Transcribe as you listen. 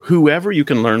whoever you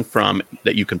can learn from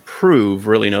that you can prove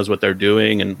really knows what they're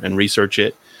doing and research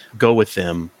it, go with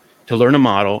them to learn a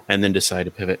model and then decide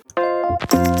to pivot.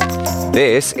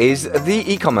 This is The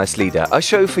E-Commerce Leader, a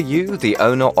show for you, the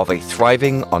owner of a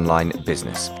thriving online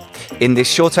business. In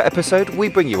this shorter episode, we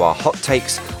bring you our hot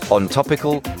takes on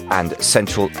topical and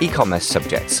central e-commerce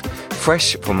subjects,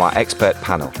 fresh from our expert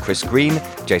panel, Chris Green,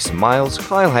 Jason Miles,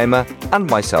 Kyle Hamer, and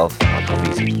myself, Michael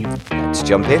Veazey. Let's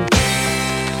jump in.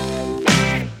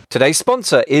 Today's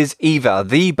sponsor is Eva,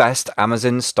 the best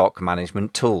Amazon stock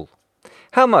management tool.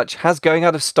 How much has going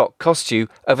out of stock cost you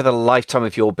over the lifetime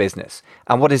of your business?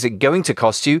 And what is it going to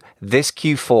cost you this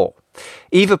Q4?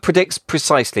 Eva predicts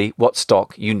precisely what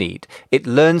stock you need. It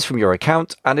learns from your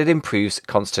account and it improves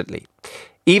constantly.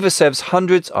 Eva serves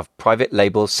hundreds of private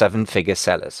label 7-figure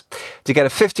sellers. To get a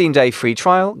 15-day free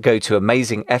trial, go to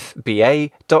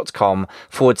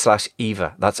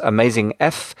amazingfba.com/Eva. That's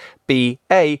amazingfba.com/EVA.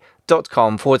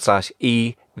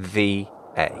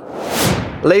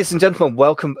 Ladies and gentlemen,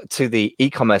 welcome to the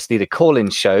e-commerce leader call-in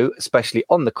show, especially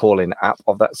on the call-in app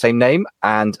of that same name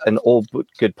and in all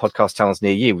good podcast channels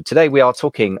near you. Today, we are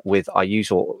talking with our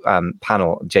usual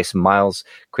panel, Jason Miles,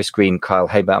 Chris Green, Kyle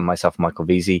Haber, and myself, Michael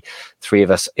Veazey, three of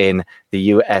us in the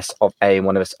US of A and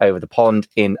one of us over the pond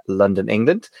in London,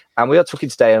 England. And we are talking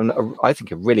today on, I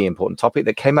think, a really important topic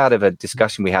that came out of a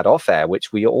discussion we had off air,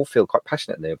 which we all feel quite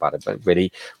passionately about it, but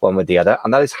really one with the other.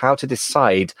 And that is how to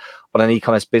decide on an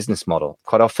e-commerce business model.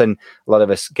 Quite often, a lot of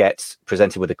us get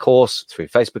presented with a course through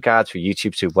Facebook ads, through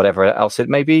YouTube, through whatever else it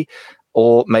may be.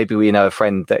 Or maybe we know a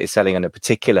friend that is selling on a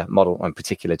particular model on a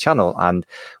particular channel, and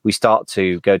we start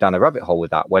to go down a rabbit hole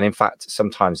with that, when in fact,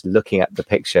 sometimes looking at the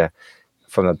picture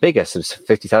from a bigger sort of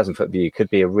 50,000 foot view could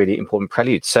be a really important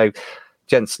prelude. So,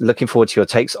 gents, looking forward to your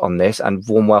takes on this, and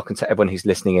warm welcome to everyone who's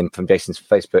listening in from Jason's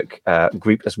Facebook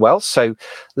group as well. So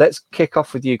let's kick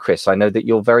off with you, Chris. I know that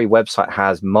your very website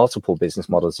has multiple business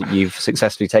models that you've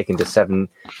successfully taken to 7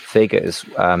 figures.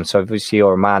 So obviously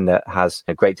you're a man that has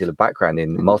a great deal of background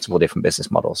in multiple different business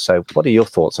models. So what are your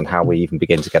thoughts on how we even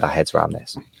begin to get our heads around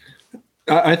this?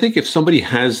 I think if somebody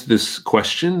has this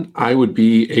question, I would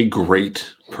be a great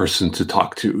person to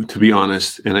talk to be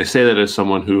honest. And I say that as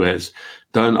someone who has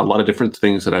done a lot of different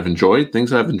things that I've enjoyed, things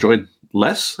that I've enjoyed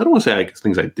less. I don't want to say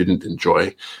things I didn't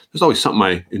enjoy. There's always something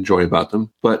I enjoy about them.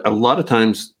 But a lot of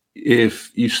times, if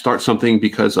you start something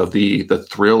because of the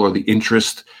thrill or the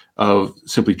interest of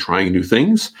simply trying new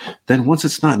things, then once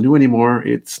it's not new anymore,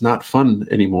 it's not fun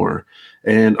anymore.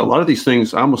 And a lot of these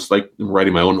things, I almost like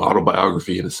writing my own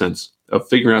autobiography in a sense of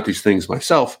figuring out these things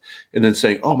myself and then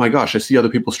saying, oh my gosh, I see other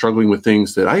people struggling with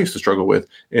things that I used to struggle with.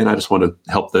 And I just want to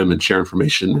help them and share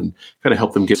information and kind of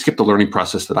help them skip the learning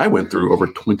process that I went through over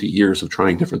 20 years of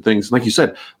trying different things. And like you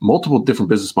said, multiple different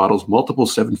business models, multiple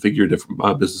 7-figure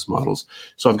different business models.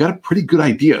 So I've got a pretty good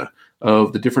idea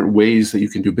of the different ways that you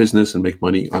can do business and make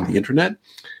money on the internet.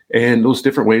 And those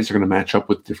different ways are going to match up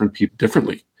with different people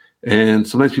differently. And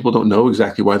sometimes people don't know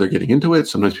exactly why they're getting into it.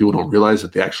 Sometimes people don't realize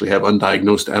that they actually have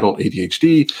undiagnosed adult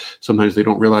ADHD. Sometimes they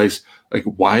don't realize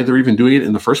why they're even doing it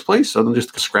in the first place, other than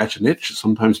just to scratch an itch.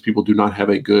 Sometimes people do not have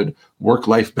a good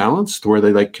work-life balance to where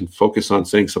they can focus on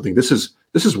saying something. This is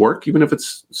work, even if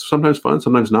it's sometimes fun,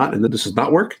 sometimes not. And then this is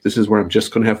not work. This is where I'm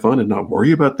just going to have fun and not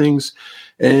worry about things.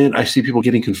 And I see people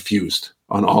getting confused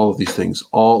on all of these things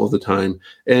all of the time.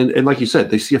 And like you said,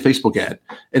 they see a Facebook ad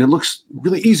and it looks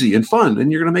really easy and fun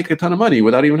and you're going to make a ton of money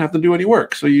without even having to do any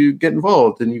work. So you get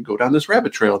involved and you go down this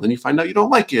rabbit trail. Then you find out you don't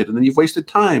like it and then you've wasted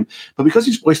time. But because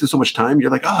you've wasted so much time,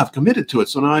 you're like, oh, I've committed to it.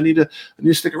 So now I need to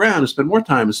stick around and spend more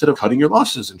time instead of cutting your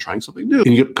losses and trying something new.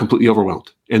 And you get completely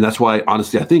overwhelmed. And that's why,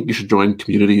 honestly, I think you should join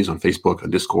communities on Facebook,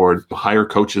 on Discord, hire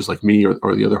coaches like me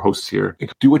or the other hosts here,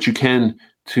 and do what you can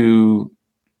to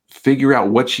figure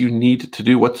out what you need to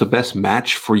do, what's the best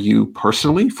match for you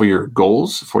personally, for your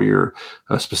goals, for your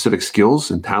specific skills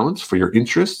and talents, for your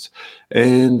interests.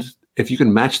 And if you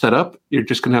can match that up, you're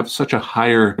just going to have such a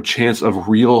higher chance of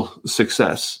real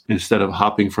success instead of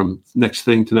hopping from next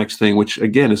thing to next thing, which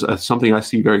again is something I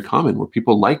see very common where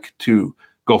people like to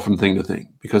go from thing to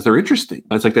thing because they're interesting.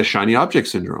 It's like that shiny object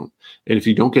syndrome. And if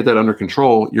you don't get that under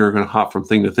control, you're going to hop from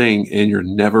thing to thing and you're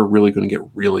never really going to get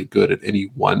really good at any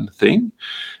one thing.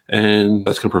 And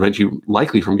that's going to prevent you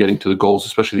likely from getting to the goals,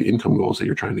 especially the income goals that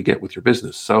you're trying to get with your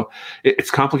business. So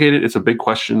it's complicated. It's a big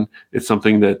question. It's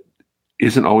something that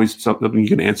isn't always something you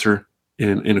can answer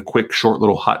in a quick, short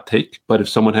little hot take. But if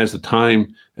someone has the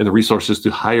time and the resources to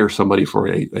hire somebody for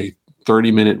a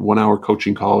 30-minute, 1-hour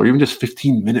coaching call, or even just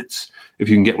 15 minutes, if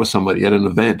you can get with somebody at an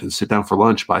event and sit down for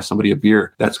lunch, buy somebody a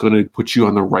beer, that's going to put you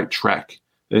on the right track,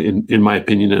 in my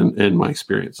opinion and my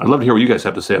experience. I'd love to hear what you guys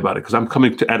have to say about it, because I'm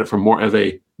coming at it from more of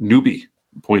a newbie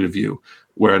point of view,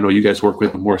 where I know you guys work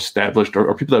with more established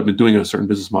or people that have been doing a certain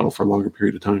business model for a longer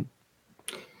period of time.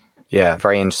 Yeah,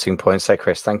 very interesting points there,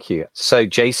 Chris. Thank you. So,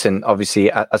 Jason, obviously,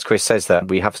 as Chris says, that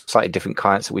we have slightly different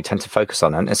clients that we tend to focus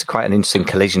on, and it's quite an interesting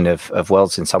collision of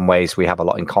worlds in some ways. We have a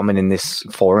lot in common in this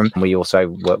forum, and we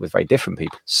also work with very different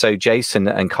people. So, Jason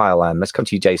and Kyle, let's come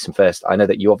to you, Jason, first. I know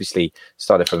that you obviously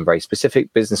started from a very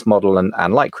specific business model,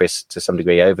 and like Chris, to some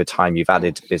degree, over time, you've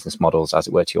added business models, as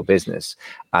it were, to your business.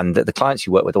 And the clients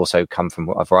you work with also come from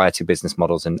a variety of business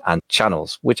models and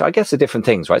channels, which I guess are different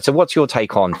things, right? So, what's your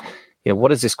take on what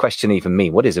does this question even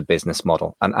mean? What is a business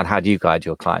model? And how do you guide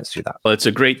your clients through that? Well, it's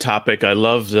a great topic. I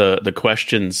love the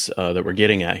questions that we're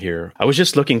getting at here. I was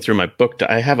just looking through my book.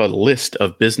 I have a list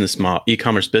of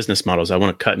e-commerce business models I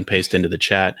want to cut and paste into the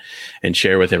chat and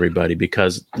share with everybody,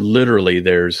 because literally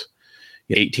there's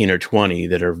 18 or 20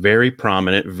 that are very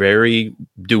prominent, very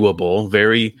doable,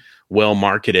 very well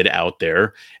marketed out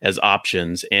there as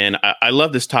options. And I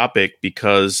love this topic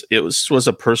because it was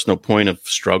a personal point of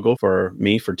struggle for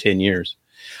me for 10 years.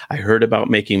 I heard about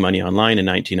making money online in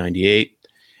 1998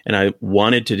 and I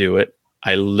wanted to do it.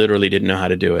 I literally didn't know how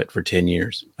to do it for 10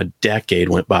 years. A decade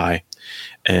went by.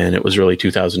 And it was really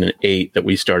 2008 that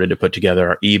we started to put together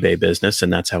our eBay business.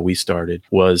 And that's how we started,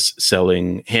 was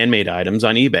selling handmade items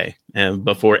on eBay. And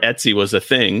before Etsy was a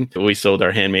thing, we sold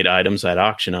our handmade items at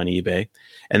auction on eBay.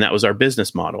 And that was our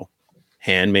business model.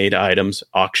 Handmade items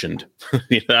auctioned.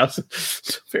 That's a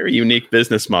very unique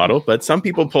business model, but some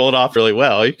people pull it off really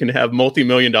well. You can have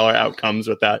multi-million-dollar outcomes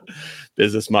with that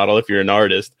business model if you're an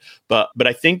artist. But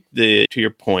I think to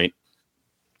your point,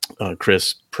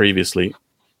 Chris, previously,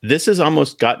 this has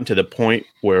almost gotten to the point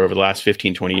where over the last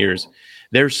 15, 20 years,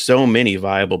 there's so many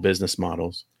viable business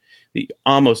models. You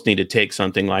almost need to take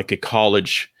something like a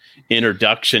college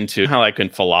introduction to how, like in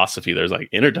philosophy, there's like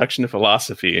introduction to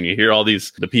philosophy, and you hear all the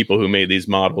people who made these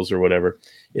models or whatever.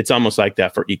 It's almost like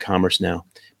that for e-commerce now,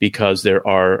 because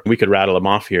we could rattle them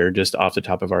off here just off the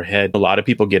top of our head. A lot of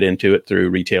people get into it through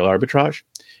retail arbitrage,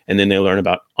 and then they learn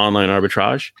about online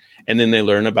arbitrage, and then they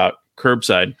learn about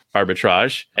curbside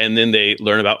arbitrage, and then they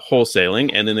learn about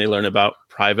wholesaling, and then they learn about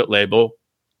private label,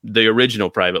 the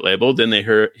original private label. Then they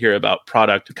hear about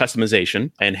product customization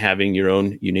and having your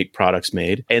own unique products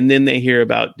made. And then they hear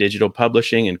about digital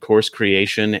publishing and course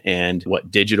creation and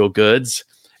digital goods.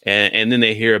 And then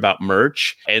they hear about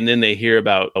merch. And then they hear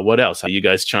about what else? You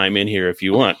guys chime in here if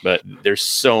you want, but there's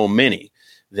so many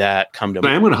that come to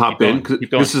mind. I'm going to hop in because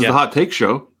this is the Hot Take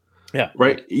Show. Yeah.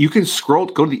 Right. You can go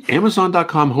to the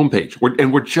Amazon.com homepage.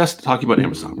 We're just talking about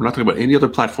Amazon. We're not talking about any other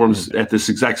platforms at this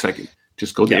exact second.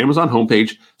 Just go to the Amazon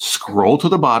homepage, scroll to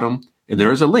the bottom, and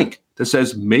there is a link that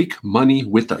says "Make money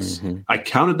with us." Mm-hmm. I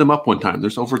counted them up one time.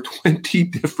 There's over 20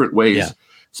 different ways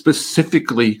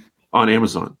specifically on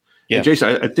Amazon. Yeah. And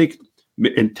Jason, I think,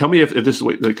 and tell me if this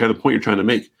is the kind of point you're trying to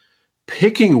make.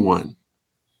 Picking one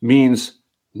means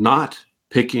not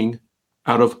picking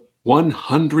out of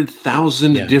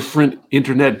 100,000 different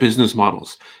internet business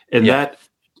models. And that,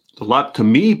 a lot to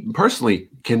me personally,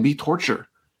 can be torture.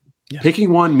 Yeah.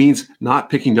 Picking one means not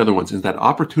picking the other ones. It's that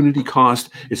opportunity cost.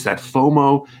 It's that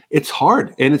FOMO. It's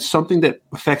hard. And it's something that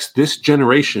affects this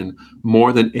generation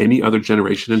more than any other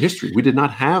generation in history. We did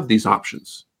not have these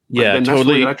options. Yeah, and totally.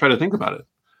 That's the way I try to think about it.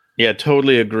 Yeah,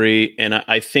 totally agree. And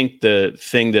I think the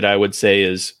thing that I would say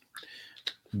is,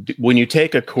 when you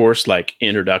take a course like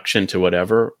Introduction to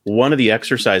whatever, one of the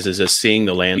exercises is seeing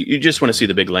the land. You just want to see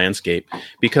the big landscape,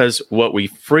 because what we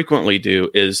frequently do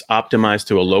is optimize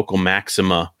to a local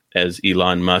maxima, as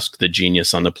Elon Musk, the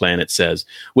genius on the planet, says,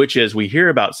 which is we hear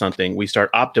about something, we start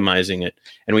optimizing it,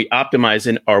 and we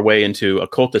optimize our way into a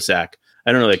cul-de-sac.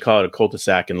 I don't know, they call it a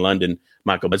cul-de-sac in London,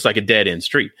 Michael, but it's like a dead-end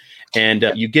street. And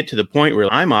you get to the point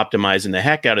where I'm optimizing the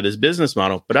heck out of this business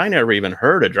model, but I never even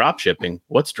heard of drop shipping.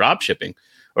 What's drop shipping?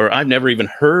 Or I've never even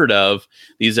heard of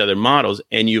these other models.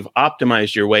 And you've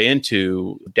optimized your way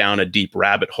down a deep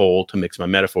rabbit hole, to mix my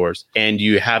metaphors. And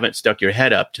you haven't stuck your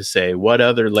head up to say, what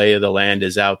other lay of the land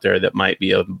is out there that might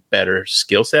be a better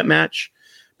skill set match,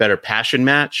 better passion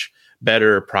match,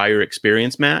 better prior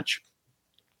experience match?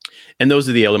 And those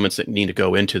are the elements that need to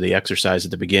go into the exercise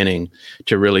at the beginning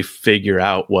to really figure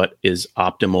out what is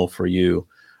optimal for you.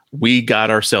 We got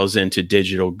ourselves into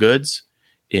digital goods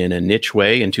in a niche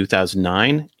way in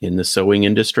 2009 in the sewing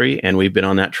industry. And we've been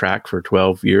on that track for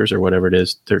 12 years or whatever it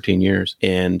is, 13 years.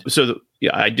 And so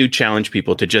I do challenge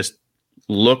people to just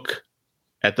look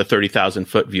at the 30,000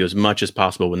 foot view as much as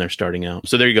possible when they're starting out.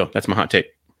 So there you go. That's my hot take.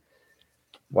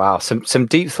 Wow. Some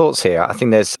deep thoughts here. I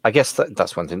think I guess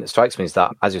that's one thing that strikes me is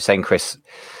that, as you're saying, Chris,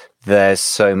 there's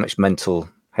so much mental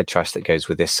head trash that goes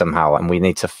with this somehow, and we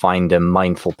need to find a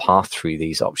mindful path through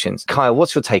these options. Kyle,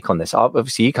 what's your take on this?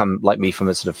 Obviously, you come like me from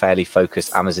a sort of fairly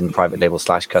focused Amazon private label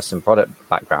 / custom product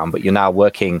background, but you're now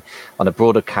working on a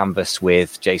broader canvas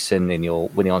with Jason in your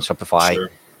Winning on Shopify. Sure.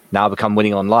 Now become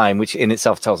Winning Online, which in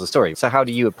itself tells a story. So how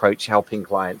do you approach helping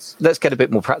clients? Let's get a bit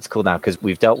more practical now, because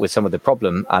we've dealt with some of the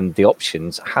problem and the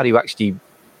options. How do you actually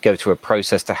go through a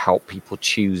process to help people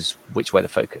choose which way to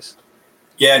focus?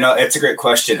 Yeah, no, it's a great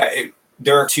question.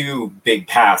 There are two big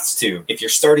paths too. If you're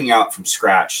starting out from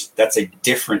scratch, that's a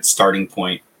different starting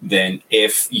point than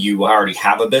if you already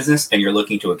have a business and you're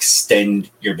looking to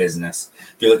extend your business.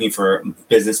 If you're looking for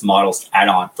business models to add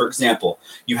on. For example,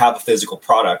 you have a physical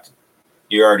product,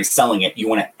 you're already selling it, you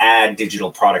want to add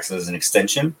digital products as an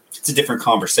extension. It's a different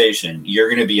conversation. You're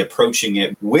going to be approaching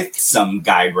it with some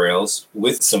guide rails,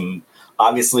 with some,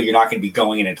 obviously you're not going to be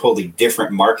going in a totally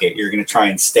different market. You're going to try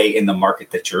and stay in the market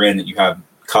that you're in, that you have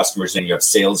customers in, you have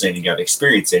sales in, and you have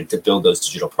experience in to build those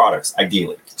digital products,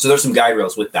 ideally. So there's some guide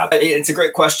rails with that. It's a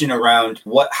great question around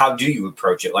how do you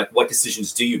approach it? Like, what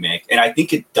decisions do you make? And I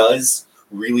think it does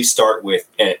really start with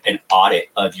an audit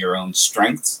of your own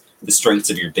strengths, the strengths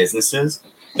of your businesses,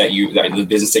 the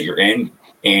business that you're in,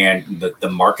 and the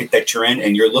market that you're in,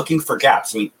 and you're looking for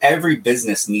gaps. I mean, every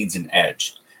business needs an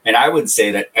edge. And I would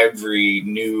say that every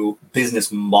new business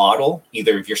model,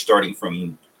 either if you're starting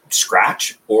from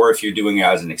scratch or if you're doing it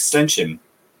as an extension,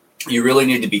 you really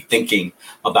need to be thinking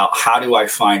about, how do I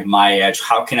find my edge?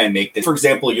 How can I make this? For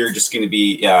example, you're just going to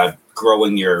be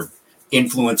growing your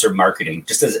influencer marketing,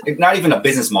 just as not even a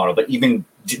business model, but even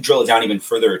drill it down even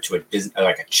further to a business,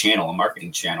 like a channel, a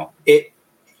marketing channel.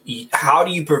 How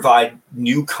do you provide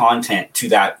new content to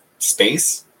that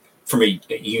space from a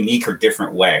unique or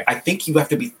different way? I think you have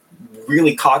to be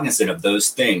really cognizant of those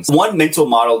things. One mental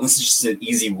model, this is just an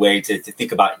easy way to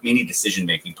think about any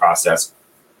decision-making process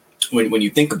when you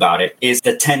think about it, is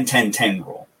the 10-10-10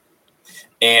 rule.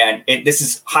 And this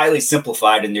is highly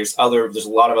simplified, and there's a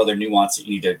lot of other nuance that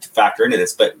you need to factor into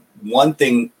this. But one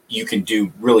thing you can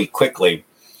do really quickly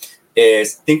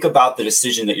is think about the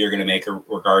decision that you're going to make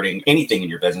regarding anything in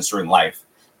your business or in life.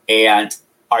 And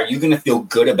are you going to feel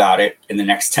good about it in the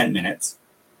next 10 minutes?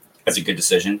 That's a good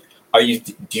decision. Do you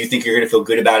think you're going to feel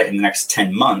good about it in the next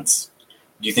 10 months?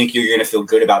 Do you think you're going to feel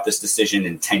good about this decision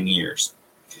in 10 years?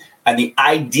 And the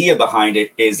idea behind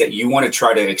it is that you want to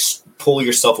try to pull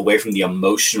yourself away from the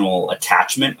emotional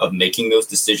attachment of making those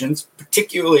decisions,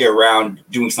 particularly around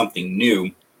doing something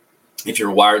new. If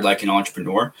you're wired like an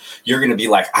entrepreneur, you're going to be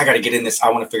like, I got to get in this. I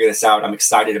want to figure this out. I'm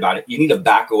excited about it. You need to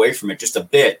back away from it just a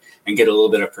bit and get a little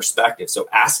bit of perspective. So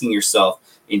asking yourself,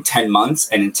 in 10 months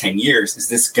and in 10 years, is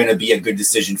this going to be a good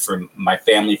decision for my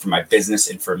family, for my business,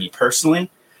 and for me personally?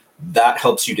 That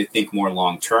helps you to think more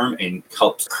long-term and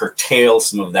helps curtail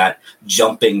some of that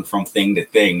jumping from thing to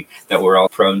thing that we're all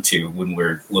prone to when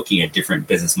we're looking at different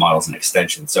business models and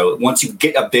extensions. So once you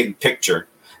get a big picture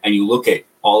and you look at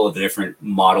all of the different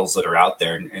models that are out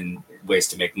there and ways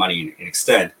to make money and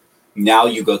extend, now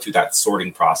you go through that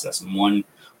sorting process. And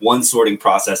one sorting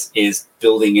process is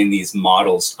building in these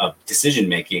models of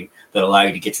decision-making that allow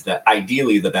you to get to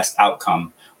ideally the best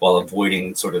outcome while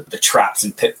avoiding sort of the traps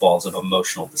and pitfalls of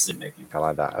emotional decision-making. I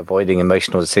like that, avoiding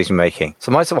emotional decision-making.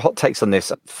 So my sort of hot takes on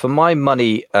this, for my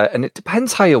money, and it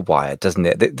depends how you're wired, doesn't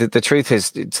it? The truth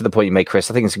is, to the point you make,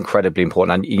 Chris, I think it's incredibly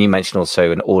important. And you mentioned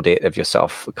also an audit of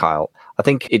yourself, Kyle. I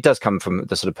think it does come from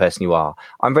the sort of person you are.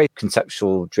 I'm a very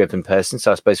conceptual driven person.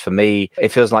 So I suppose for me, it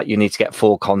feels like you need to get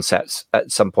 4 concepts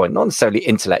at some point, not necessarily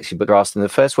intellectually, but grasp them. The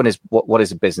first one is what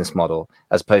is a business model,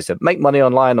 as opposed to make money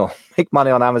online or make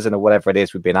money on Amazon or whatever it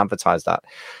is we've been advertised at.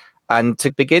 And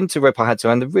to begin to rip our heads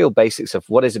around the real basics of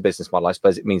what is a business model, I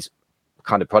suppose it means what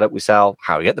kind of product we sell,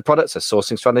 how we get the products, so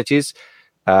sourcing strategies,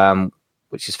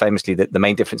 which is famously the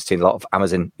main difference between a lot of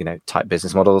Amazon, type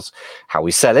business models, how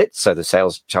we sell it. So the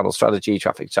sales channel strategy,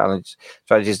 traffic challenge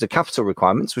strategies, the capital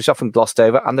requirements, which are often glossed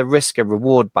over, and the risk and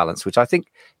reward balance, which I think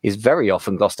is very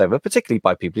often glossed over, particularly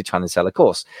by people who try to sell a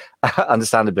course,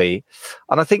 understandably.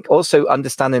 And I think also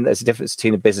understanding there's a difference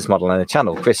between a business model and a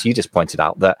channel. Chris, you just pointed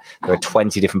out that there are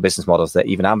 20 different business models that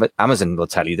even Amazon will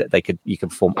tell you that you can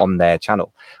perform on their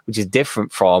channel, which is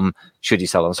different from should you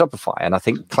sell on Shopify. And I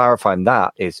think clarifying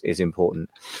that is important.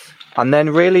 And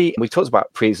then really, we talked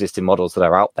about pre-existing models that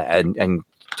are out there, and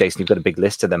Jason, you've got a big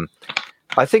list of them.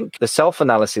 I think the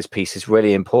self-analysis piece is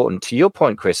really important. To your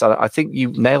point, Chris, I think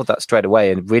you nailed that straight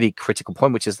away, and really critical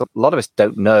point, which is that a lot of us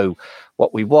don't know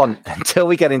what we want until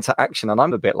we get into action. And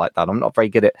I'm a bit like that. I'm not very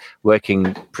good at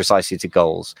working precisely to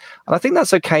goals. And I think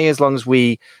that's okay as long as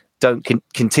we don't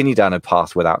continue down a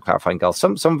path without clarifying goals.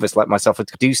 Some of us, like myself,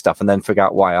 would do stuff and then figure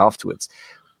out why afterwards.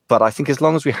 But I think as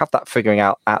long as we have that figuring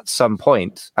out at some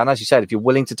point, and as you said, if you're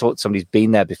willing to talk to somebody who's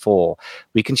been there before,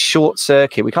 we can short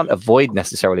circuit. We can't avoid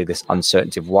necessarily this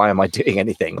uncertainty of why am I doing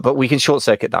anything, but we can short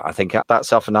circuit that. I think that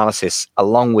self-analysis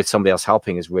along with somebody else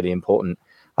helping is really important.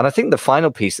 And I think the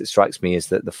final piece that strikes me is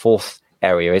that the fourth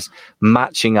area is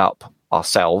matching up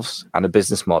ourselves and a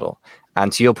business model.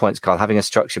 And to your points, Carl, having a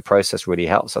structured process really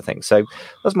helps, I think. So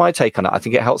that's my take on it. I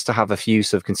think it helps to have a few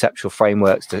sort of conceptual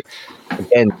frameworks to,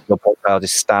 again, your point, Carl,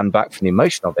 just stand back from the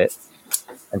emotion of it.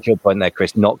 And to your point there,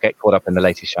 Chris, not get caught up in the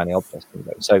latest shiny object.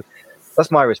 So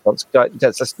that's my response.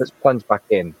 Let's plunge back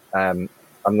in. I'm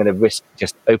going to risk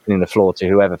just opening the floor to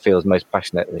whoever feels most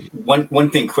passionately. One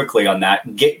thing quickly on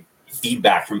that, get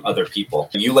feedback from other people.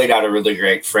 You laid out a really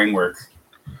great framework,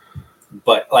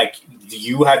 but like,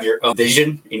 you have your own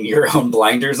vision and your own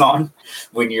blinders on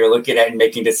when you're looking at and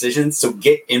making decisions. So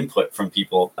get input from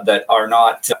people that are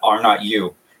not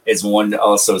you is one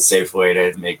also safe way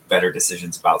to make better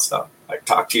decisions about stuff. Like,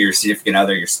 talk to your significant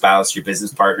other, your spouse, your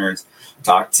business partners,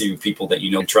 talk to people that you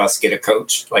know, trust, get a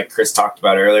coach like Chris talked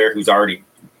about earlier, who's already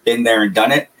been there and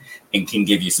done it and can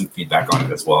give you some feedback on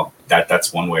it as well.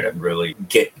 That's one way to really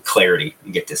get clarity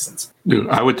and get distance. Dude,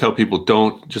 I would tell people,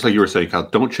 don't, just like you were saying, Kyle,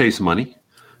 don't chase money,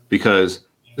 because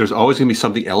there's always going to be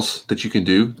something else that you can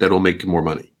do that will make more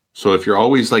money. So if you're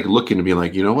always like looking to be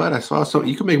like, you know what, I saw something,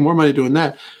 you can make more money doing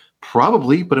that.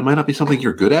 Probably, but it might not be something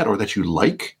you're good at or that you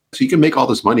like. So you can make all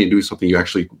this money and do something you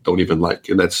actually don't even like,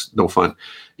 and that's no fun.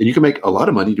 And you can make a lot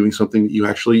of money doing something that you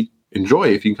actually enjoy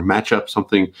if you can match up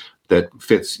something that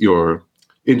fits your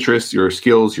interests, your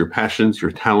skills, your passions,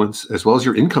 your talents, as well as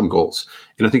your income goals.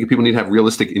 And I think people need to have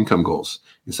realistic income goals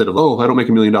instead of, oh, if I don't make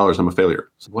 $1 million, I'm a failure.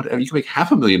 So whatever, you can make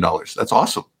 $500,000. That's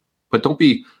awesome. But don't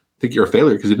think you're a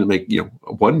failure because you didn't make,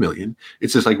 1 million.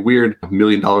 It's this like weird $1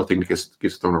 million thing that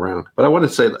gets thrown around. But I want to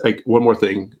say like one more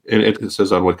thing, and it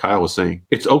says on what Kyle was saying.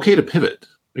 It's okay to pivot.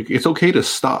 It's okay to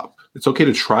stop. It's okay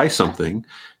to try something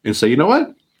and say, you know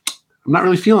what? I'm not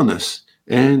really feeling this.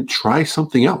 And try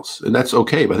something else. And that's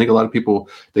okay. But I think a lot of people,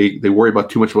 they worry about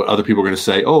too much what other people are going to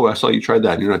say. Oh, I saw you tried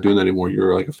that and you're not doing that anymore.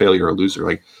 You're like a failure or a loser.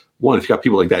 Like, one, if you got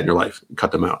people like that in your life,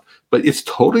 cut them out. But it's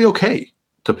totally okay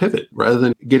to pivot rather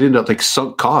than get into like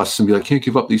sunk costs and be like, can't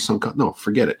give up these sunk costs. No,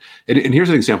 forget it. And here's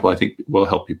an example I think will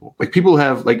help people. Like, people who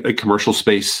have like a commercial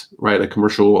space, right? A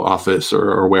commercial office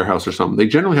or a warehouse or something. They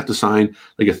generally have to sign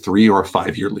like a 3 or a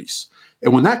 5 year lease.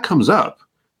 And when that comes up,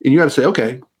 and you got to say,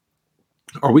 okay,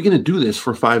 are we going to do this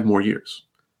for 5 more years?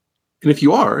 And if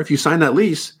you sign that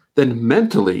lease, then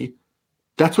mentally,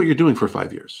 that's what you're doing for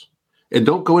 5 years. And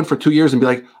don't go in for 2 years and be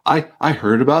like, I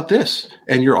heard about this.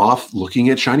 And you're off looking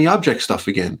at shiny object stuff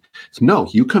again. So no,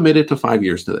 you committed to 5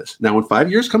 years to this. Now, when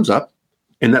 5 years comes up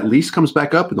and that lease comes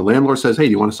back up and the landlord says, hey,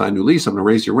 do you want to sign a new lease? I'm going to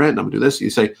raise your rent. I'm going to do this. You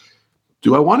say,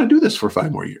 do I want to do this for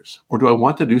 5 more years? Or do I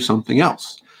want to do something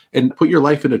else? And put your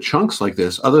life into chunks like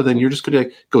this, other than you're just going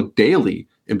to go daily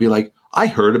and be like, I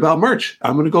heard about merch.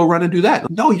 I'm going to go run and do that.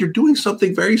 No, you're doing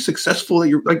something very successful that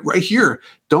you're like right here.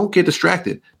 Don't get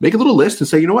distracted. Make a little list and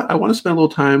say, you know what? I want to spend a little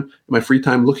time in my free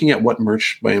time looking at what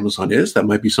merch by Amazon is. That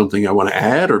might be something I want to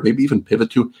add or maybe even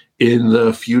pivot to in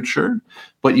the future.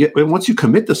 But once you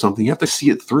commit to something, you have to see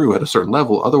it through at a certain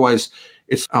level. Otherwise,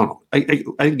 it's, I don't know. I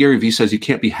think Gary Vee says you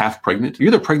can't be half pregnant. You're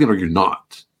either pregnant or you're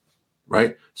not,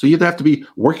 right? So you either have to be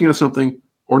working on something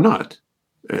or not.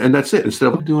 And that's it,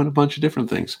 instead of doing a bunch of different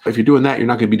things. If you're doing that, you're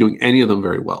not going to be doing any of them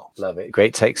very well. Love it.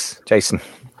 Great takes. Jason.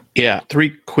 Yeah, 3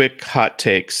 quick hot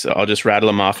takes. I'll just rattle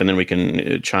them off and then we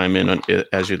can chime in on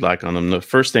as you'd like on them. The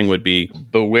first thing would be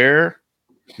beware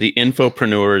the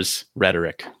infopreneur's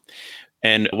rhetoric.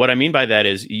 And what I mean by that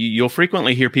is you'll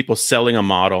frequently hear people selling a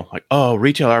model like, oh,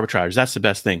 retail arbitrage, that's the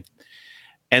best thing.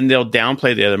 And they'll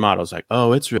downplay the other models like,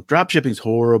 oh, drop shipping's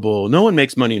horrible. No one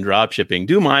makes money in drop shipping.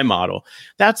 Do my model.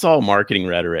 That's all marketing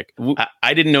rhetoric.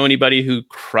 I didn't know anybody who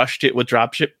crushed it with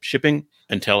drop shipping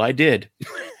until I did.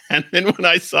 And then when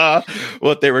I saw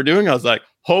what they were doing, I was like,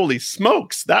 holy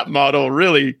smokes, that model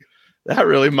really,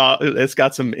 it's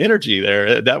got some energy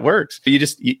there. That works.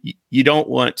 You don't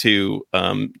want to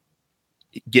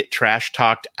get trash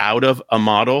talked out of a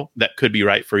model that could be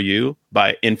right for you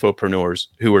by infopreneurs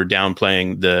who are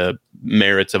downplaying the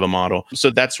merits of a model. So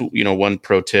that's, one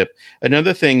pro tip.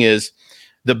 Another thing is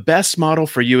the best model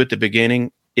for you at the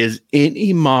beginning is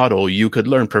any model you could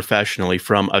learn professionally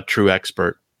from a true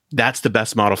expert. That's the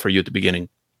best model for you at the beginning,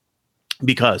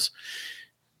 because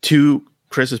to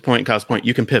Chris's point, Kyle's point,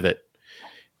 you can pivot.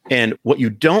 And what you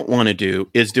don't want to do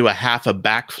is do a half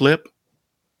backflip,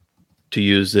 to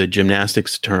use the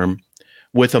gymnastics term,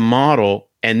 with a model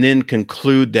and then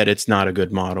conclude that it's not a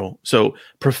good model. So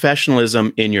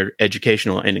professionalism in your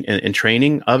educational and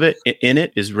training of it, in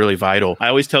it, is really vital. I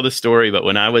always tell this story, but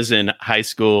when I was in high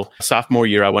school, sophomore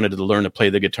year, I wanted to learn to play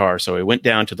the guitar. So I went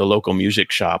down to the local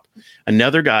music shop.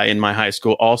 Another guy in my high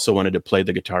school also wanted to play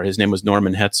the guitar. His name was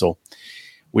Norman Hetzel.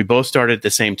 We both started at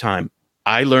the same time.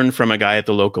 I learned from a guy at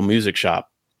the local music shop.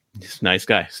 He's a nice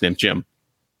guy. His name's Jim.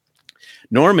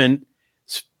 Norman's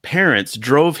parents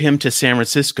drove him to San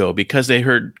Francisco because they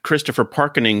heard Christopher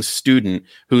Parkening's student,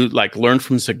 who like learned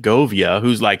from Segovia,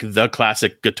 who's like the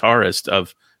classic guitarist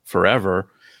of forever,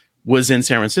 was in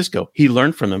San Francisco. He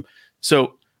learned from them.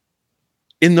 So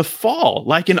in the fall,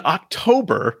 like in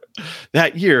October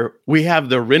that year, we have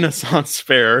the Renaissance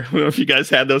Fair. I don't know if you guys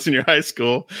had those in your high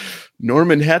school.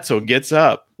 Norman Hetzel gets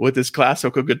up with his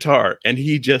classical guitar and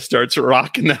he just starts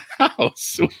rocking the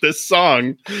house with this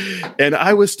song. And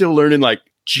I was still learning like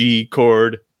G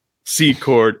chord, C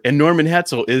chord, and Norman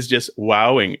Hetzel is just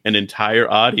wowing an entire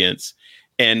audience.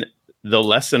 And the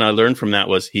lesson I learned from that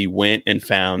was he went and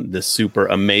found the super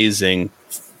amazing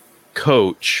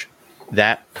coach.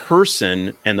 That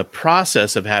person and the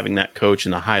process of having that coach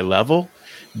in the high level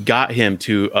got him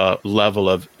to a level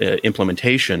of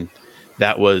implementation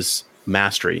that was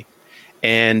mastery.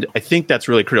 And I think that's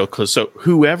really critical. So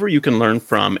whoever you can learn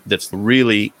from that's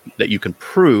really, that you can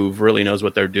prove really knows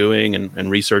what they're doing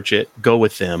and research it, go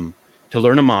with them to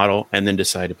learn a model and then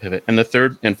decide to pivot. And the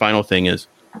third and final thing is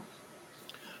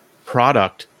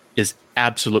product is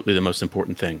absolutely the most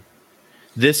important thing.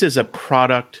 This is a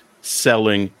product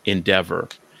selling endeavor,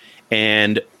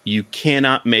 and you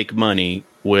cannot make money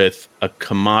with a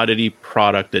commodity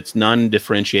product that's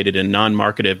non-differentiated and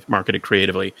marketed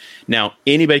creatively. Now,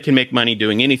 anybody can make money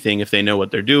doing anything if they know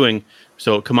what they're doing.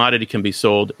 So a commodity can be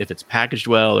sold if it's packaged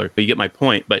well, or you get my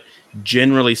point. But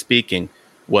generally speaking,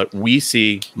 what we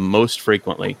see most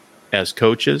frequently as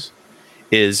coaches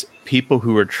is people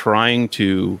who are trying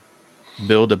to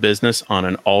build a business on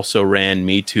an also-ran,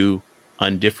 Me Too,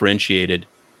 undifferentiated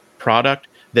product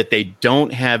that they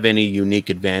don't have any unique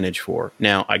advantage for.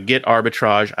 Now, I get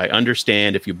arbitrage. I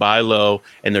understand if you buy low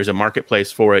and there's a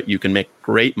marketplace for it, you can make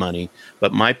great money.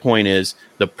 But my point is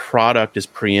the product is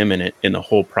preeminent in the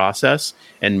whole process.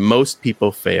 And most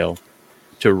people fail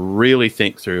to really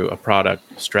think through a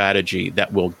product strategy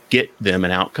that will get them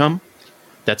an outcome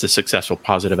that's a successful,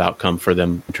 positive outcome for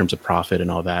them in terms of profit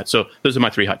and all that. So those are my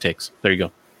 3 hot takes. There you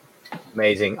go.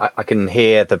 Amazing. I can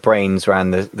hear the brains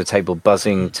around the table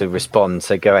buzzing to respond.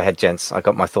 So go ahead, gents. I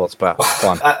got my thoughts, but go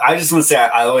on. I just want to say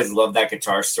I always love that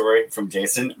guitar story from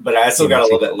Jason, but I also got a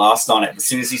little bit lost on it as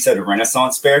soon as he said a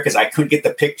Renaissance fair, because I couldn't get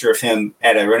the picture of him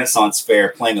at a Renaissance fair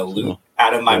playing a lute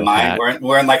out of my mind.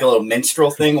 Wearing like a little minstrel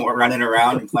thing, we're running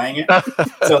around and playing it.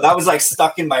 So that was like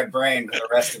stuck in my brain for the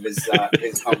rest of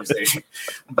his conversation.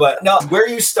 But no, where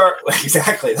you start,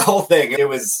 exactly, the whole thing, it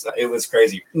was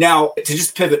crazy. Now, to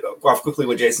just pivot off quickly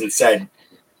what Jason said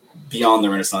beyond the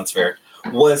Renaissance Fair,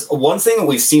 was one thing that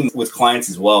we've seen with clients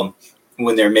as well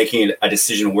when they're making a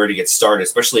decision on where to get started,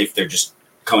 especially if they're just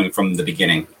coming from the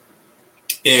beginning,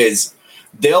 is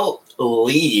they'll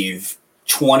leave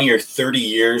 20 or 30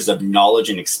 years of knowledge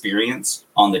and experience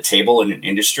on the table in an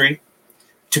industry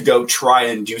to go try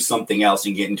and do something else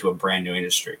and get into a brand new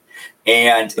industry.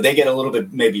 And they get a little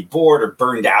bit maybe bored or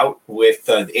burned out with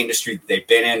the industry that they've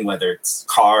been in, whether it's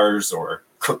cars or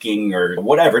cooking or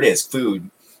whatever it is, food.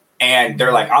 And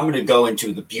they're like, I'm going to go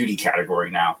into the beauty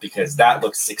category now because that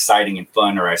looks exciting and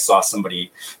fun. Or I saw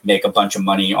somebody make a bunch of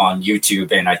money on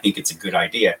YouTube and I think it's a good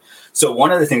idea. So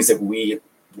one of the things that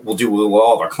we'll do with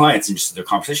all of our clients and just their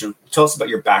conversation, tell us about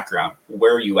your background.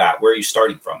 Where are you at? Where are you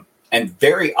starting from? And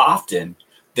very often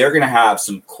they're going to have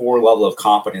some core level of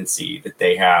competency that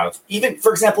they have. Even,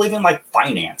 for example, even like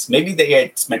finance. Maybe they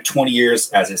had spent 20 years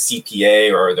as a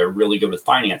CPA or they're really good with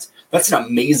finance. That's an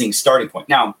amazing starting point.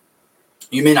 Now,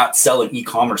 you may not sell an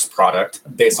e-commerce product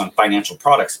based on financial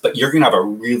products, but you're going to have a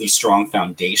really strong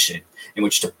foundation in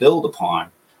which to build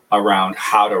upon around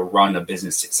how to run a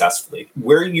business successfully.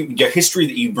 Where your history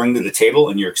that you bring to the table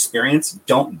and your experience,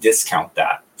 don't discount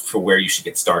that for where you should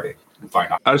get started and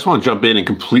find out. I just want to jump in and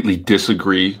completely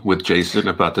disagree with Jason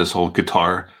about this whole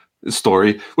guitar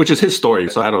story, which is his story.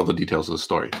 So I don't know the details of the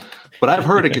story, but I've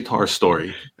heard a guitar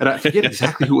story and I forget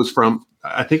exactly who it was from.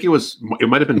 I think it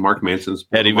might've been Mark Manson's.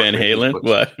 Eddie Van Halen?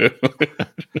 What?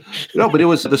 No, but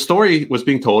the story was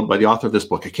being told by the author of this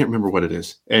book. I can't remember what it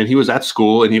is. And he was at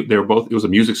school and it was a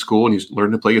music school and he was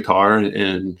learning to play guitar.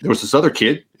 And there was this other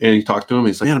kid and he talked to him. And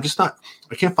he's like, man,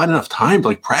 I can't find enough time to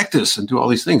like practice and do all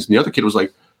these things. And the other kid was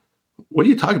like, what are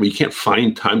you talking about? You can't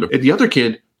find time to. And the other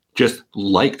kid just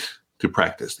liked to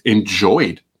practice,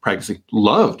 enjoyed practicing,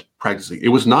 loved practicing. It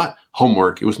was not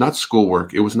homework. It was not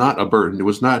schoolwork. It was not a burden. It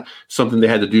was not something they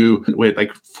had to do with,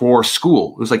 like, for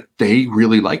school. It was like they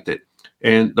really liked it.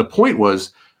 And the point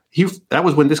was, that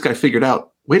was when this guy figured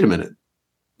out, wait a minute,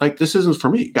 like, this isn't for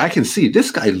me. I can see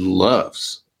this guy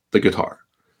loves the guitar.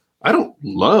 I don't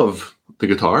love the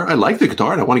guitar. I like the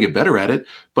guitar and I want to get better at it,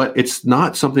 but it's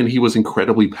not something he was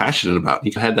incredibly passionate about.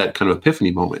 He had that kind of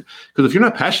epiphany moment. Because if you're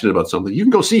not passionate about something, you can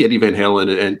go see Eddie Van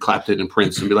Halen and Clapton and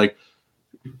Prince and be like,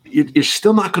 you're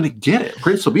still not going to get it.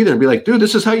 Prince will be there and be like, dude,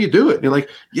 this is how you do it. And you're like,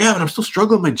 yeah, but I'm still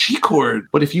struggling with my G chord.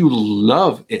 But if you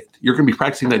love it, you're going to be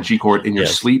practicing that G chord in your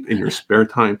sleep, in your spare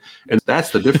time. And that's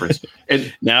the difference.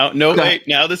 And now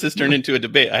this has turned into a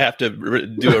debate. I have to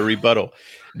do a rebuttal.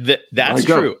 That's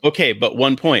true. Okay, but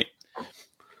one point.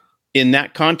 In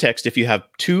that context, if you have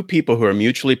two people who are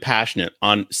mutually passionate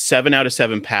on 7 out of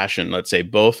 7 passion, let's say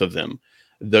both of them,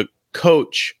 the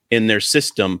coach in their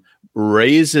system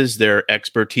raises their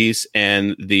expertise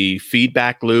and the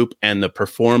feedback loop and the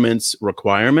performance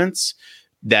requirements.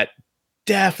 That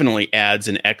definitely adds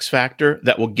an X factor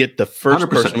that will get the first 100%.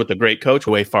 Person with the great coach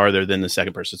way farther than the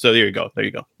second person. So there you go.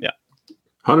 Yeah.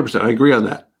 100%. I agree on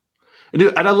that.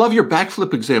 And I love your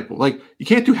backflip example. Like, you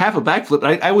can't do half a backflip.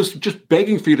 I was just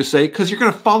begging for you to say, because you're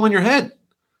going to fall on your head.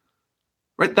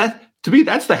 Right? That, to me,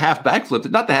 that's the half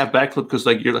backflip. Not the half backflip because,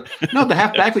 like, the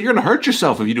half backflip, you're going to hurt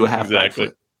yourself if you do a half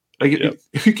backflip. Like,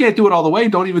 if you can't do it all the way,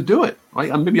 don't even do it.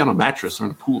 Right? Maybe on a mattress or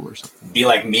in a pool or something. Be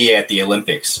like me at the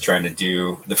Olympics trying to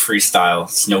do the freestyle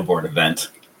snowboard event.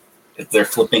 If they're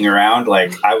flipping around,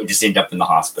 like, I would just end up in the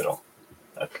hospital.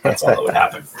 That's all that would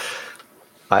happen.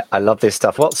 I love this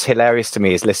stuff. What's hilarious to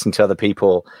me is listening to other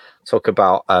people talk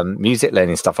about music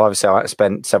learning stuff. Obviously, I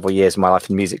spent several years of my life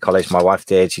in music college. My wife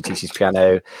did. She teaches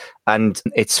piano. And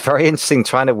it's very interesting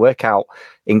trying to work out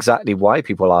exactly why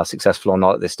people are successful or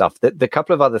not at this stuff. The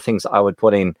couple of other things that I would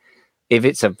put in, if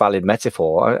it's a valid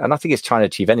metaphor, and I think it's trying to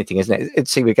achieve anything, isn't it?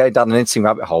 See, we're going down an interesting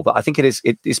rabbit hole, but I think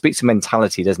it speaks to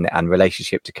mentality, doesn't it? And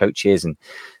relationship to coaches and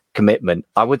commitment.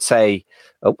 I would say,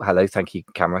 oh, hello, thank you,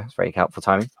 camera. It's very helpful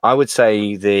timing. I would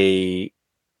say the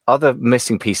other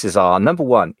missing pieces are, number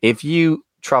one, if you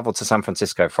travel to San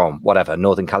Francisco from whatever,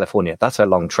 Northern California, that's a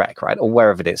long trek, right? Or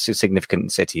wherever it is, a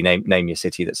significant city, name your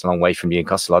city that's a long way from you and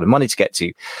costs a lot of money to get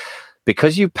to.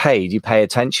 Because you pay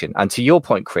attention. And to your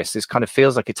point, Chris, this kind of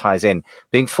feels like it ties in.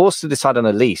 Being forced to decide on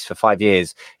a lease for 5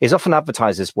 years is often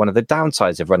advertised as one of the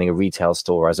downsides of running a retail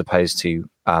store as opposed to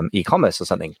e-commerce or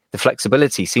something. The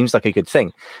flexibility seems like a good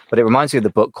thing, but it reminds me of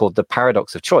the book called The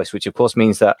Paradox of Choice, which of course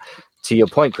means that, to your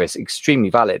point, Chris,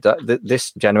 extremely valid.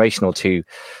 This generation or two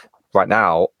right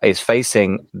now is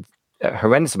facing a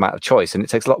horrendous amount of choice, and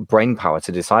it takes a lot of brain power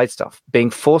to decide stuff.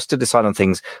 Being forced to decide on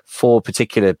things for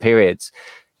particular periods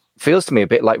feels to me a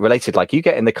bit like related, like you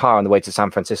get in the car on the way to San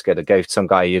Francisco to go to some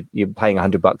guy you're paying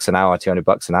 $100 an hour,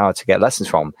 $200 an hour to get lessons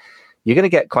from. You're going to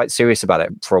get quite serious about it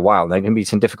for a while. There are going to be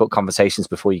some difficult conversations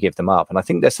before you give them up. And I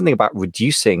think there's something about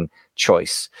reducing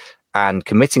choice and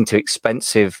committing to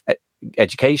expensive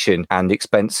education and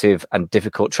expensive and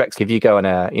difficult treks. If you go on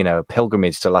a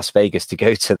pilgrimage to Las Vegas to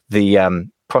go to the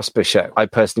Prosper show, I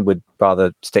personally would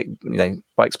rather stick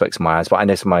white spokes in my eyes. But I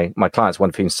know some of my clients, one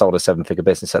of whom sold a 7-figure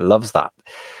business that loves that.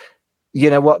 You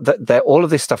know what? All of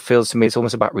this stuff feels to me, it's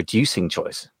almost about reducing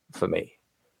choice for me.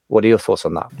 What are your thoughts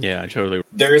on that? Yeah, totally.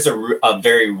 There is a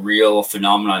very real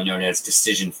phenomenon known as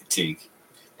decision fatigue.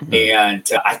 Mm-hmm. And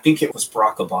I think it was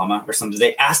Barack Obama or something.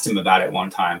 They asked him about it one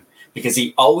time because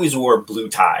he always wore a blue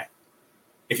tie.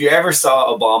 If you ever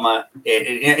saw Obama,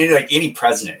 like any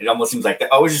president, it almost seems like they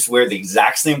always just wear the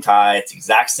exact same tie, it's the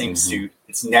exact same suit.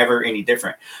 It's never any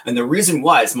different. And the reason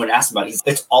why someone asked about it,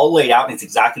 it's all laid out and it's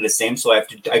exactly the same. So I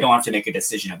don't have to make a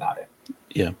decision about it.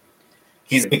 Yeah.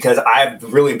 Because I have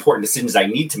really important decisions I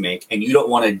need to make, and you don't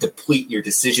want to deplete your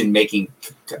decision-making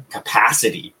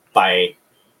capacity by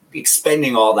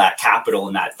expending all that capital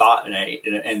and that thought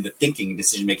and the thinking and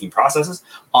decision-making processes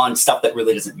on stuff that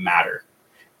really doesn't matter.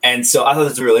 And so I thought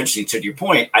that's really interesting. To your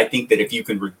point, I think that if you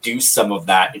can reduce some of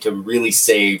that to really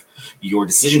save your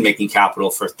decision-making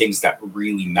capital for things that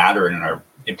really matter and are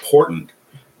important,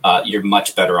 you're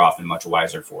much better off and much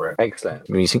wiser for it. Excellent.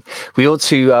 Amazing. We ought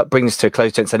to bring this to a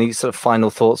close, gents. Any sort of final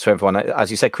thoughts for everyone?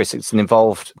 As you said, Chris, it's an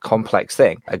involved, complex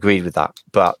thing. Agreed with that.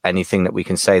 But anything that we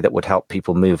can say that would help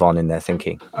people move on in their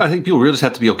thinking? I think people really just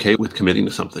have to be okay with committing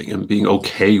to something and being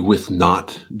okay with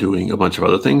not doing a bunch of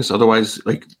other things. Otherwise,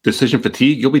 like decision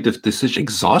fatigue, you'll be decision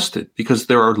exhausted because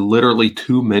there are literally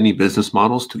too many business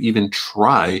models to even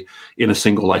try in a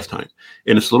single lifetime.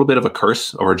 And it's a little bit of a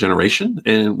curse of our generation.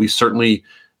 And we certainly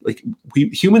like we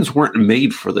humans weren't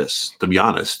made for this, to be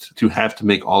honest, to have to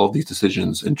make all of these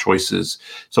decisions and choices.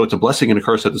 So it's a blessing and a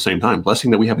curse at the same time.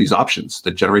 Blessing that we have these options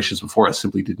that generations before us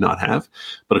simply did not have,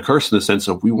 but a curse in the sense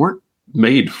of we weren't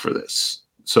made for this.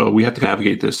 So we have to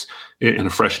navigate this in a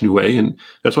fresh new way. And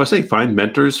that's why I say find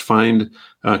mentors, find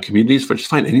communities, just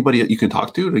find anybody that you can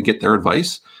talk to get their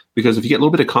advice. Because if you get a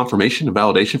little bit of confirmation and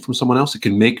validation from someone else, it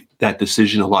can make that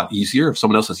decision a lot easier. If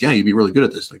someone else says, yeah, you'd be really good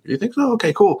at this. Like, you think, oh,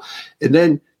 okay, cool. And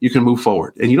then you can move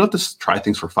forward. And you don't have to try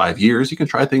things for 5 years. You can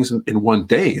try things in one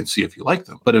day and see if you like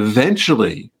them. But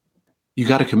eventually, you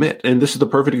got to commit. And this is the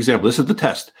perfect example. This is the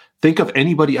test. Think of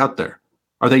anybody out there.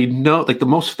 Are they like the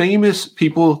most famous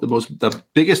people, the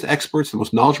biggest experts, the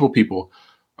most knowledgeable people?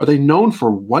 Are they known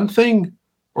for one thing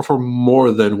or for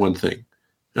more than one thing?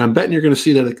 And I'm betting you're going to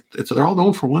see that they're all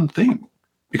known for one thing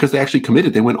because they actually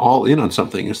committed. They went all in on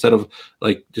something instead of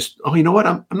like just, oh, you know what?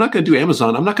 I'm not going to do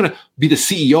Amazon. I'm not going to be the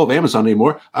CEO of Amazon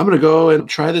anymore. I'm going to go and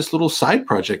try this little side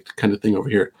project kind of thing over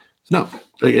here. No,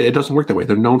 it doesn't work that way.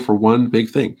 They're known for one big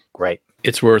thing. Great.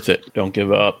 It's worth it. Don't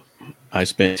give up. I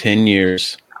spent 10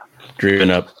 years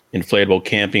driven up inflatable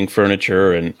camping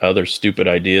furniture and other stupid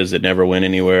ideas that never went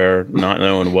anywhere, not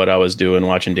knowing what I was doing,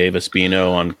 watching Dave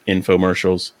Espino on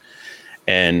infomercials.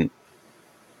 And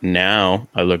now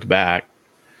I look back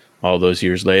all those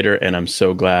years later, and I'm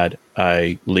so glad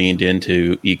I leaned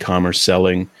into e-commerce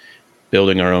selling,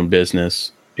 building our own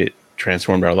business. It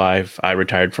transformed our life. I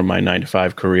retired from my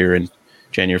 9-to-5 career in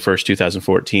January 1st,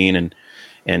 2014,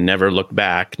 and never looked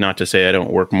back. Not to say I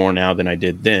don't work more now than I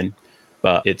did then,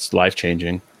 but it's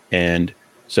life-changing. And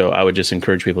so I would just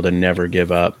encourage people to never give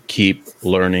up. Keep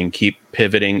learning, keep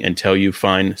pivoting until you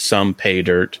find some pay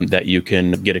dirt that you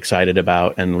can get excited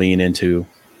about and lean into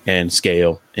and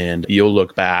scale. And you'll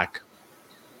look back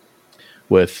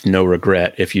with no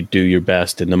regret if you do your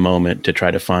best in the moment to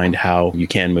try to find how you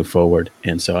can move forward.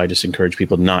 And so I just encourage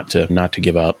people not to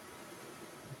give up.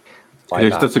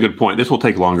 That's a good point. This will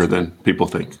take longer than people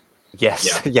think.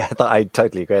 Yes, yeah, I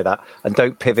totally agree with that. And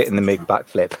don't pivot in the mid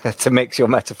backflip to mix your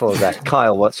metaphors there.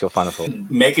 Kyle, what's your final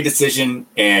thought? Make a decision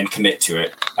and commit to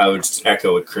it. I would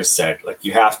echo what Chris said. Like,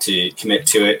 you have to commit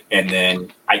to it. And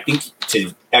then I think,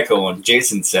 to echo what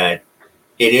Jason said,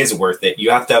 it is worth it.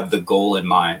 You have to have the goal in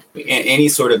mind. Any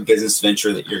sort of business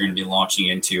venture that you're going to be launching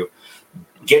into,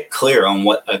 get clear on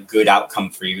what a good outcome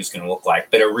for you is going to look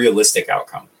like, but a realistic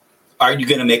outcome. Are you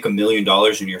going to make $1 million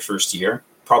in your first year?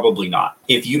 Probably not.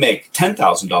 If you make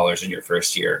 $10,000 in your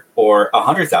first year or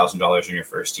 $100,000 in your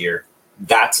first year,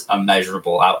 that's a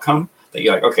measurable outcome that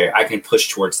you're like, okay, I can push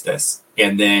towards this.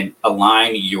 And then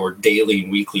align your daily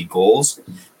and weekly goals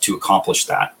to accomplish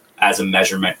that as a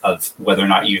measurement of whether or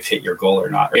not you've hit your goal or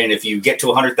not. And if you get to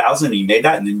 100,000 and you made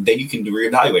that, and then you can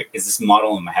reevaluate, is this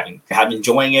model, am I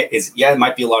enjoying it? It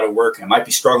might be a lot of work. I might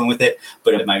be struggling with it,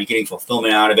 but am I getting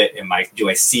fulfillment out of it? Do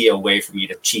I see a way for me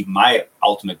to achieve my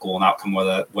ultimate goal and outcome,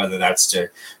 whether that's to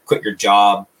quit your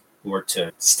job or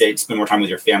to spend more time with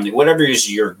your family, whatever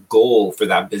is your goal for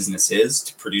that business is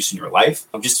to produce in your life,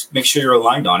 just make sure you're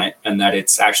aligned on it and that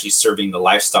it's actually serving the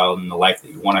lifestyle and the life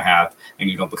that you want to have, and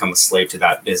you don't become a slave to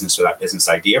that business or that business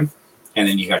idea. And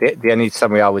then you got the only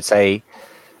summary I would say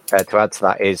to add to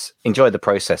that is enjoy the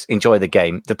process, enjoy the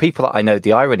game. The people that I know,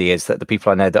 the irony is that the people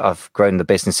I know that have grown the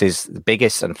businesses, the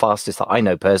biggest and fastest that I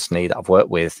know personally that I've worked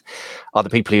with, are the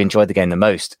people who enjoy the game the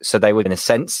most. So they would, in a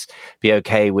sense, be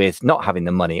okay with not having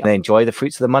the money. They enjoy the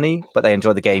fruits of the money, but they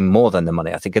enjoy the game more than the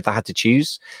money. I think if they had to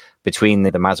choose between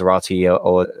the Maserati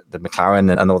or the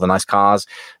McLaren and all the nice cars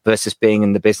versus being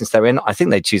in the business they're in, I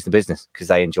think they'd choose the business because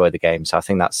they enjoy the game. So I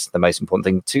think that's the most important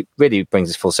thing. To really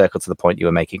brings us full circle to the point you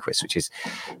were making, Chris, which is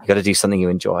you got to do something you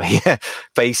enjoy.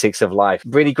 Basics of life.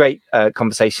 Really great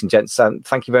conversation, gents.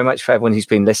 Thank you very much for everyone who's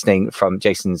been listening from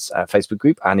Jason's Facebook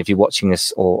group. And if you're watching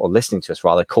us or listening to us,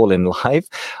 rather, call in live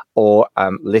or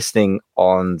listening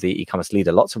on the e-commerce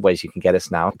leader, lots of ways you can get us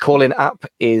now. Call-in app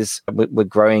is, we're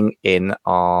growing in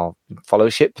our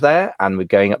followership there and we're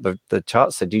going up the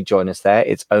charts, so do join us there.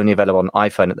 It's only available on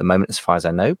iPhone at the moment as far as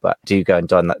I know, but do go and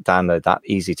download that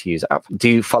easy to use app.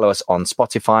 Do follow us on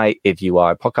Spotify if you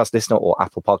are a podcast listener, or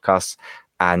Apple Podcasts,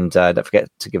 and don't forget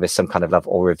to give us some kind of love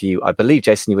or review. I believe,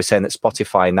 Jason, you were saying that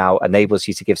Spotify now enables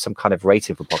you to give some kind of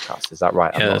rating for podcasts. Is that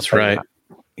right? Yeah, that's right.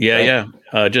 Yeah.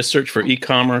 Just search for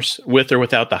e-commerce with or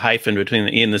without the hyphen between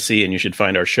the E and the C, and you should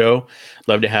find our show.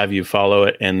 Love to have you follow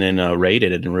it and then rate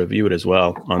it and review it as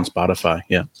well on Spotify.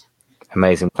 Yeah.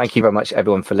 Amazing. Thank you very much,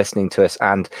 everyone, for listening to us.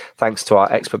 And thanks to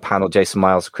our expert panel, Jason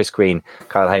Miles, Chris Green,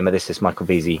 Kyle Hamer. This is Michael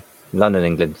Veazey, London,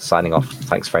 England, signing off.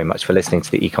 Thanks very much for listening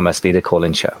to the e-commerce leader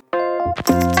call-in show.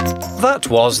 That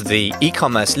was the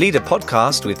e-commerce leader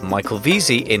podcast with Michael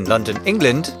Veazey in London,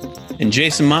 England. and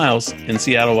Jason Miles in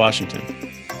Seattle, Washington.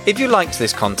 If you liked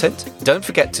this content, don't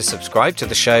forget to subscribe to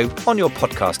the show on your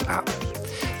podcast app.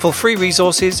 For free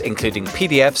resources, including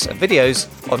PDFs and videos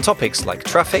on topics like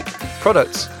traffic,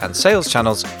 products, and sales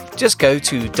channels, just go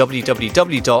to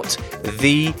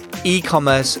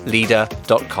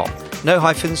www.theecommerceleader.com. No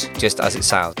hyphens, just as it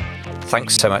sounds.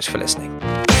 Thanks so much for listening.